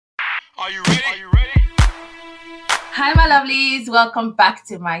Are you ready? Are you ready? Hi my lovelies, welcome back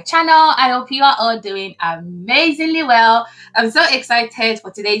to my channel. I hope you are all doing amazingly well. I'm so excited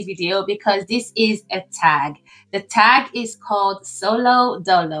for today's video because this is a tag. The tag is called Solo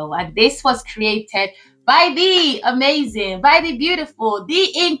Dolo, and this was created by the amazing, by the beautiful, the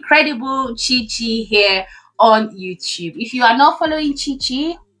incredible 𝐏𝐿𝐶 here on YouTube. If you are not following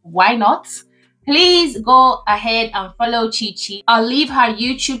𝐏𝐿𝐶, why not? Please go ahead and follow 𝐏𝐿𝐶. I'll leave her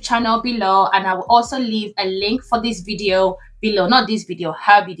YouTube channel below, and I will also leave a link for this video below. Not this video,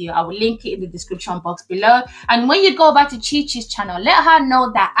 her video. I will link it in the description box below. And when you go over to 𝐏𝐿𝐶's channel, let her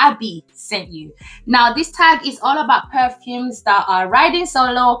know that Abby sent you. Now, this tag is all about perfumes that are riding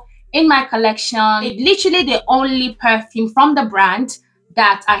solo in my collection. It's literally the only perfume from the brand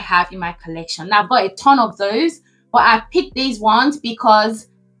that I have in my collection. Now, I've got a ton of those, but I picked these ones because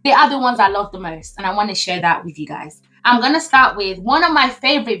they are the ones I love the most, and I want to share that with you guys. I'm going to start with one of my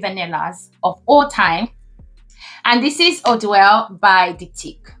favorite vanillas of all time, and this is Eau de Duel by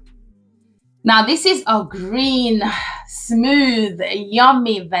𝐿𝐶. Now, this is a green, smooth,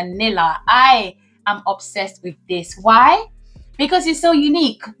 yummy vanilla. I am obsessed with this. Why? Because it's so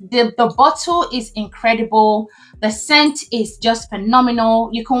unique. The bottle is incredible. The scent is just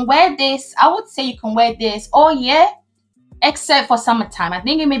phenomenal. You can wear this. I would say you can wear this all year, except for summertime. I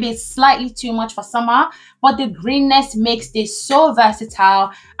think it may be slightly too much for summer, but the greenness makes this so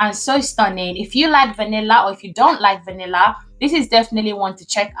versatile and so stunning. If you like vanilla, or if you don't like vanilla, this is definitely one to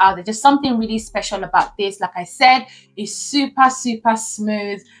check out. There's just something really special about this. Like I said, it's super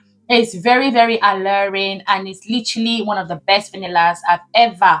smooth. It's very alluring, and it's literally one of the best vanillas I've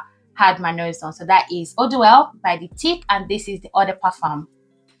ever had my nose on. So that is Eau de Duel by 𝐿𝐶, and this is the Eau de Parfum.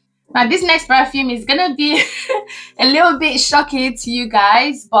 Now, this next perfume is gonna be a little bit shocking to you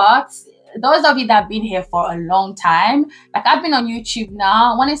guys, but those of you that have been here for a long time, like I've been on YouTube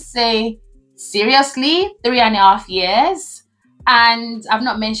now, I want to say seriously 3.5 years, and I've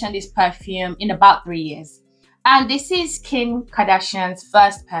not mentioned this perfume in about 3 years. And this is Kim Kardashian's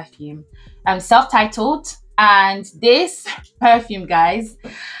first perfume, self-titled, and this perfume, guys,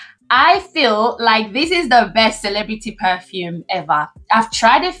 I feel like this is the best celebrity perfume ever. I've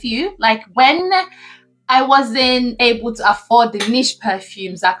tried a few, like when I wasn't able to afford the niche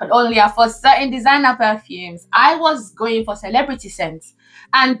perfumes, I could only afford certain designer perfumes, I was going for celebrity scents.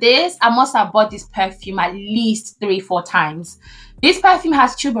 And this, I must have bought this perfume at least 3-4 times. This perfume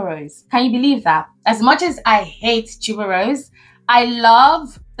has tuberose. Can you believe that? As much as I hate tuberose, I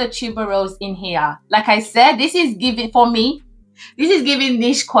love the tuberose in here. Like I said, this is giving, for me, this is giving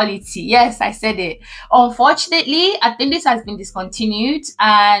niche quality. Yes, I said it. Unfortunately, I think this has been discontinued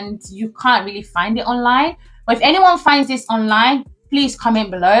and you can't really find it online. But if anyone finds this online, please comment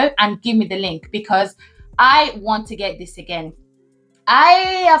below and give me the link, because I want to get this again.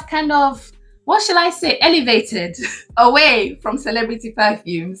 I have kind of, what shall I say, elevated away from celebrity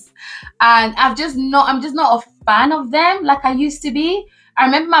perfumes, and I'm just not a fan of them like I used to be. I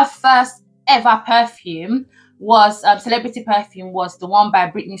remember my first ever perfume was celebrity perfume was the one by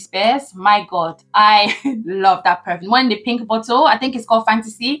Britney Spears. My God, I love that perfume. One in the pink bottle, I think it's called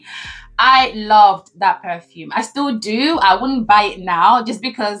Fantasy. I loved that perfume. I still do. I wouldn't buy it now just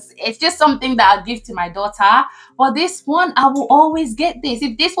because it's just something that I'll give to my daughter. But this one, I will always get this.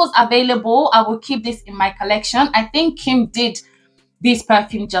 If this was available, I will keep this in my collection. I think Kim did this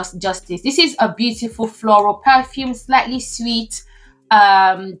perfume justice. This is a beautiful floral perfume, slightly sweet.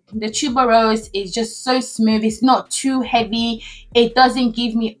 The tuberose is just so smooth. It's not too heavy. It doesn't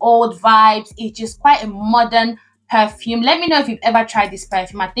give me old vibes. It's just quite a modern perfume. Let me know if you've ever tried this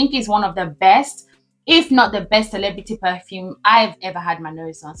perfume. I think it's one of the best, if not the best, celebrity perfume I've ever had my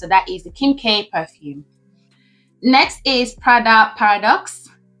nose on. So that is the 𝐏𝐞𝐫 perfume. Next is Prada Paradoxe.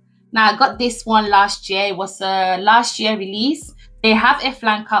 Now, I got this one last year. It was a last year release. They have a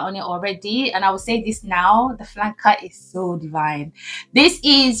flanker on it already, and I will say this now, the flanker is so divine. This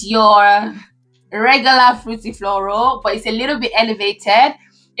is your regular fruity floral, but it's a little bit elevated.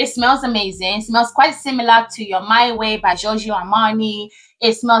 It smells amazing. It smells quite similar to your My Way by Giorgio Armani.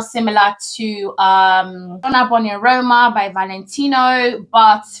 It smells similar to Donna Bonaroma by Valentino,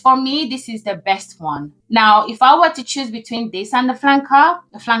 but for me, this is the best one. Now, if I were to choose between this and the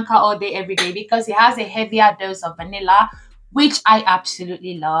flanker all day, every day, because it has a heavier dose of vanilla, which I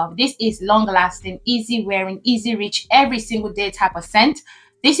absolutely love. This is long lasting, easy wearing, easy reach, every single day type of scent.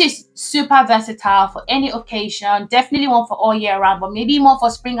 This is super versatile for any occasion. Definitely one for all year round, but maybe more for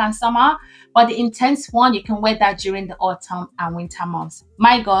spring and summer. But the intense one, you can wear that during the autumn and winter months.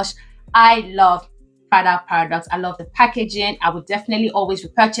 My gosh, I love Prada Paradoxe. I love the packaging. I would definitely always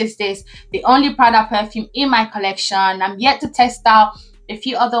repurchase this. The only Prada perfume in my collection. I'm yet to test out a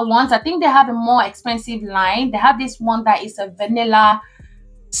few other ones. I think they have a more expensive line. They have this one that is a vanilla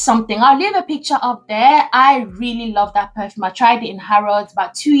something. I'll leave a picture up there. I really love that perfume. I tried it in Harrods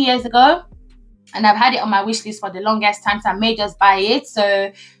about 2 years ago, and I've had it on my wish list for the longest time, so I may just buy it.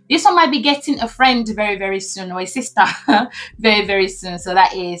 So this one might be getting a friend very, very soon, or a sister very, very soon. So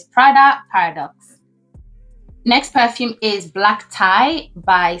that is Prada Paradox. Next perfume is Black Tie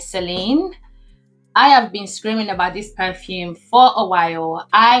by Celine. I have been screaming about this perfume for a while.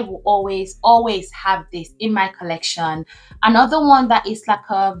 I will always have this in my collection. Another one that is like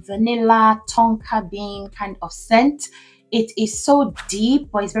a vanilla tonka bean kind of scent. It is so deep,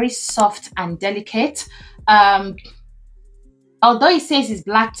 but it's very soft and delicate. Although it says it's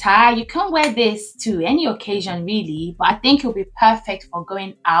black tie, you can wear this to any occasion really, but I think it'll be perfect for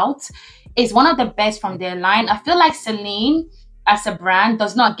going out. It's one of the best from their line. I feel like Celine as a brand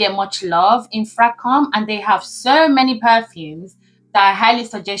does not get much love in Fracom, and they have so many perfumes that I highly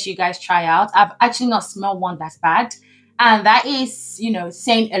suggest you guys try out. I've actually not smelled one that's bad, and that is, you know,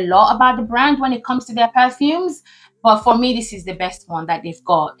 saying a lot about the brand when it comes to their perfumes. But for me, this is the best one that they've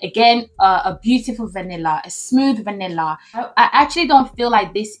got. Again, a beautiful vanilla, a smooth vanilla. I actually don't feel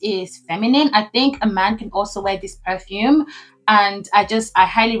like this is feminine. I think a man can also wear this perfume. And I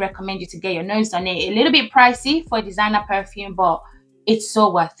highly recommend you to get your nose done. A little bit pricey for a designer perfume, but it's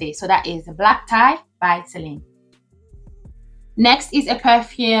so worth it. So that is Black Tie by Celine. Next is a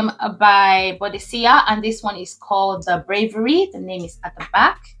perfume by Bodecia, and this one is called the Bravery. The name is at the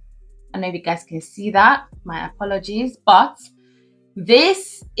back. I don't know if you guys can see that. My apologies, but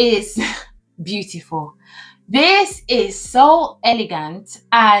this is beautiful. This is so elegant,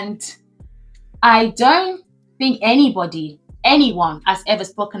 and I don't think anyone has ever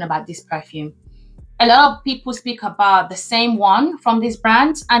spoken about this perfume. A lot of people speak about the same one from this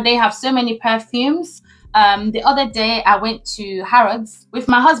brand, and they have so many perfumes. The other day I went to Harrods with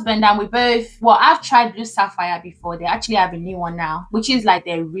my husband, and we both, well, I've tried Blue Sapphire before. They actually have a new one now, which is like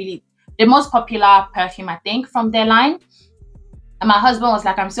the most popular perfume, I think, from their line. And my husband was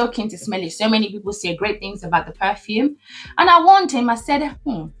like, I'm so keen to smell it. So many people say great things about the perfume. And I warned him, I said,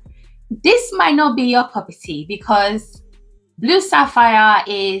 this might not be your cup of tea, because Blue Sapphire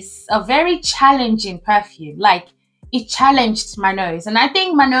is a very challenging perfume. Like, it challenged my nose. And I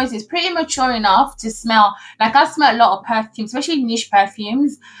think my nose is pretty mature enough to smell. Like, I smell a lot of perfumes, especially niche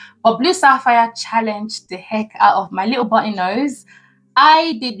perfumes. But Blue Sapphire challenged the heck out of my little button nose.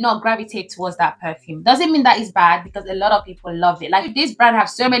 I did not gravitate towards that perfume. Doesn't mean that it's bad, because a lot of people love it. Like, this brand have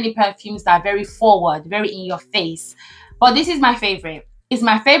so many perfumes that are very forward, very in your face. But this is my favorite. It's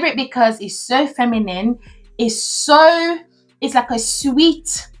my favorite because it's so feminine. It's like a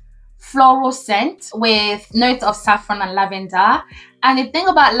sweet floral scent with notes of saffron and lavender. And the thing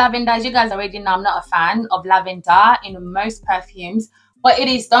about lavender, as you guys already know, I'm not a fan of lavender in most perfumes, but it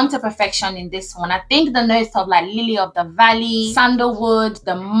is done to perfection in this one. I think the notes of like lily of the valley, sandalwood,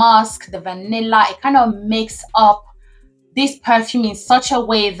 the musk, the vanilla, it kind of makes up this perfume in such a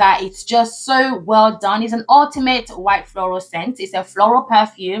way that it's just so well done. It's an ultimate white floral scent. It's a floral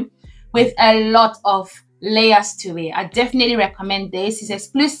perfume with a lot of layers to it. I definitely recommend this. It's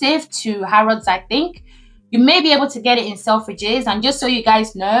exclusive to Harrods, I think. You may be able to get it in Selfridges, and just so you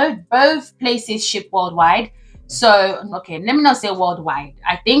guys know, both places ship worldwide. So, okay, let me not say worldwide.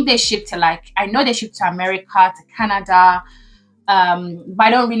 I think they ship to, like, I know they ship to America, to Canada, but I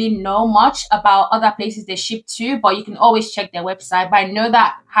don't really know much about other places they ship to, but you can always check their website. But I know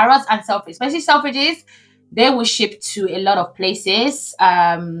that Harrods and Selfridges, especially Selfridges, they will ship to a lot of places.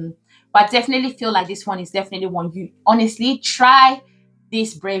 But I definitely feel like this one is definitely one you honestly try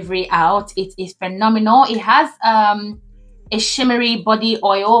this Bravery out. It is phenomenal. It has a shimmery body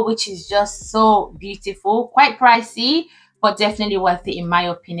oil, which is just so beautiful. Quite pricey, but definitely worth it in my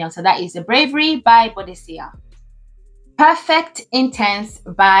opinion. So that is the Bravery by Bodecia. Perfect Intense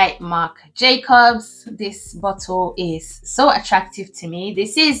by Marc Jacobs. This bottle is so attractive to me.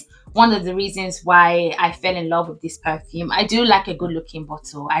 This is one of the reasons why I fell in love with this perfume. I do like a good looking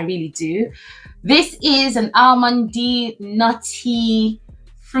bottle. I really do. This is an almondy, nutty,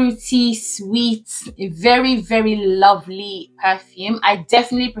 fruity, sweet, very, very lovely perfume. I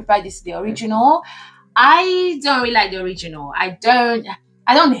definitely prefer this to the original. I don't really like the original. I don't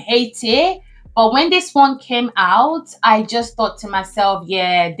hate it. But when this one came out, I just thought to myself,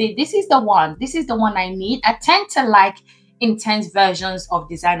 yeah, this is the one. This is the one I need. I tend to like intense versions of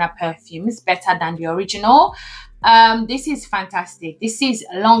designer perfumes better than the original. This is fantastic. This is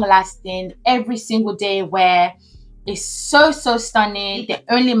long lasting, every single day wear. It's so stunning. The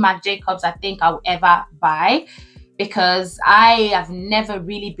only Marc Jacobs I think I'll ever buy, because I have never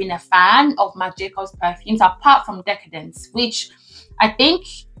really been a fan of Marc Jacobs perfumes apart from Decadence, which I think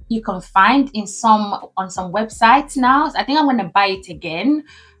you can find on some websites now. I think I'm gonna buy it again.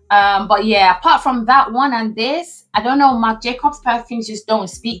 But yeah, apart from that one and this, I don't know, Marc Jacobs perfumes just don't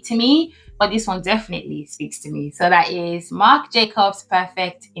speak to me, but this one definitely speaks to me. So that is Marc Jacobs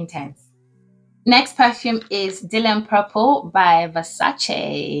Perfect Intense. Next perfume is Dylan Purple by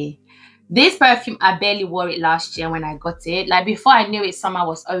Versace. This perfume, I barely wore it last year when I got it. Like before I knew it, summer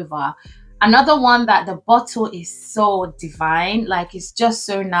was over. Another one that the bottle is so divine. Like it's just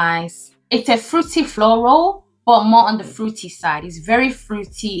so nice. It's a fruity floral, but more on the fruity side. It's very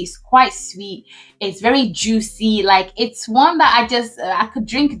fruity. It's quite sweet. It's very juicy. Like it's one that I could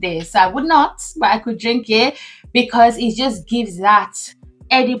drink this. I would not, but I could drink it because it just gives that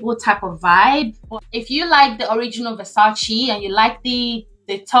edible type of vibe. If you like the original Versace and you like the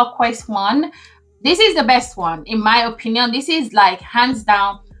turquoise one, this is the best one in my opinion. This is like hands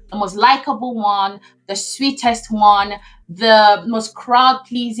down the most likable one, the sweetest one, the most crowd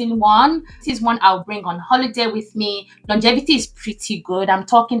pleasing one. This is one I'll bring on holiday with me. Longevity is pretty good. I'm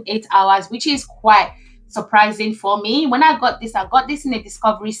talking 8 hours, which is quite surprising for me. When I got this in a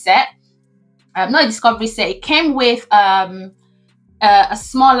discovery set. Not a discovery set, it came with a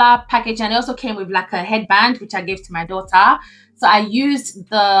smaller package, and it also came with like a headband which I gave to my daughter. So I used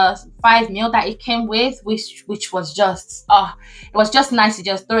the 5 ml that it came with, which was just it was just nice to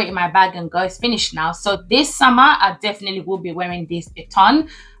just throw it in my bag and go. It's finished now. So this summer I definitely will be wearing this a ton.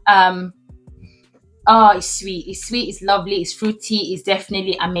 Oh, it's sweet, it's lovely, it's fruity, it's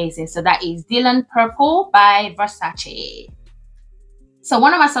definitely amazing. So that is Dylan Purple by Versace. So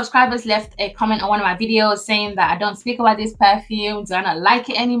one of my subscribers left a comment on one of my videos saying that I don't speak about this perfume. Do I not like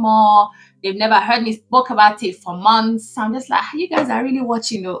it anymore? They've never heard me spoke about it for months. So I'm just like, you guys are really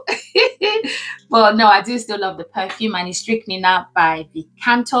watching though. But no, I do still love the perfume, and it's Strychnina by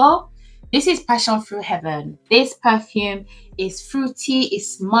𝐏𝐞𝐫𝐿. This is Passion Fruit Heaven. This perfume is fruity,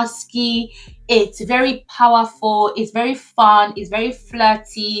 it's musky, it's very powerful, it's very fun, it's very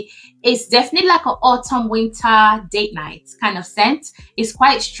flirty. It's definitely like an autumn winter date night kind of scent. It's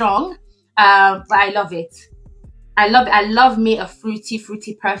quite strong, but I love it. I love me a fruity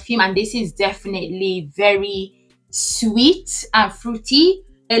perfume, and this is definitely very sweet and fruity.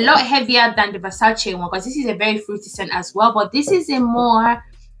 A lot heavier than the Versace one, because this is a very fruity scent as well, but this is a more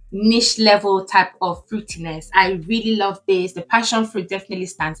niche level type of fruitiness. I really love this. The passion fruit definitely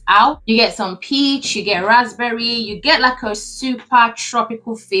stands out. You get some peach, you get raspberry, you get like a super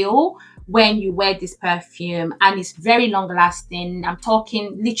tropical feel when you wear this perfume, and it's very long lasting. I'm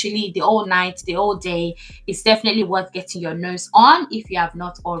talking literally the whole night, the whole day. It's definitely worth getting your nose on if you have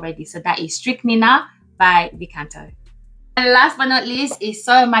not already. So that is Strychnina by 𝐏𝐿. And last but not least is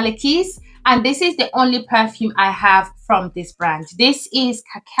Soie Malaquis. And this is the only perfume I have from this brand. This is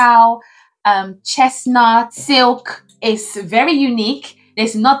cacao, chestnut, silk. It's very unique.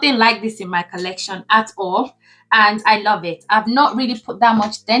 There's nothing like this in my collection at all. And I love it. I've not really put that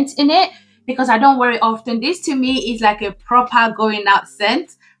much dent in it because I don't wear it often. This to me is like a proper going out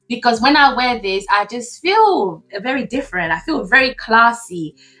scent, because when I wear this, I just feel very different. I feel very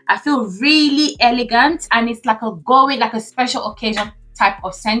classy. I feel really elegant, and it's like a special occasion type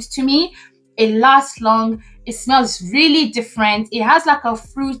of scent to me. It lasts long. It smells really different. It has like a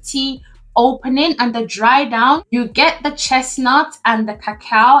fruity opening, and the dry down, you get the chestnut and the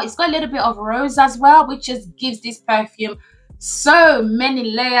cacao. It's got a little bit of rose as well, which just gives this perfume so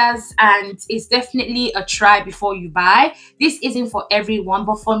many layers, and it's definitely a try before you buy. This isn't for everyone,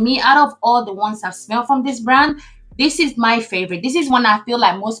 but for me, out of all the ones I've smelled from this brand, this is my favorite. This is one I feel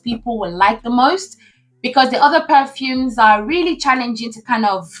like most people will like the most, because the other perfumes are really challenging to kind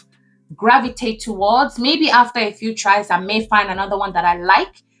of gravitate towards. Maybe after a few tries I may find another one that I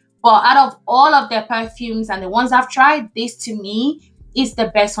like, but out of all of their perfumes and the ones I've tried, this to me is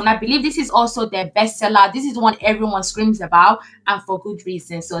the best one. I believe this is also their bestseller. This is one everyone screams about, and for good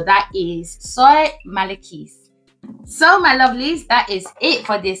reason. So that is Soie Malaquis. So my lovelies, that is it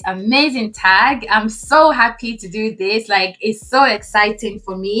for this amazing tag. I'm so happy to do this. Like, it's so exciting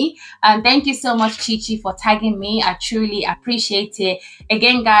for me, and thank you so much, 𝐏𝐞𝐫, for tagging me. I truly appreciate it.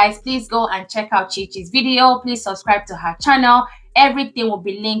 Again guys, please go and check out 𝐏𝐶𝐫's video. Please subscribe to her channel. Everything will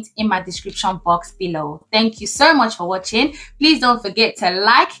be linked in my description box below. Thank you so much for watching. Please don't forget to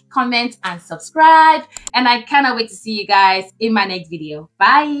like, comment, and subscribe, and I cannot wait to see you guys in my next video.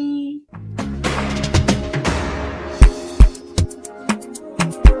 Bye.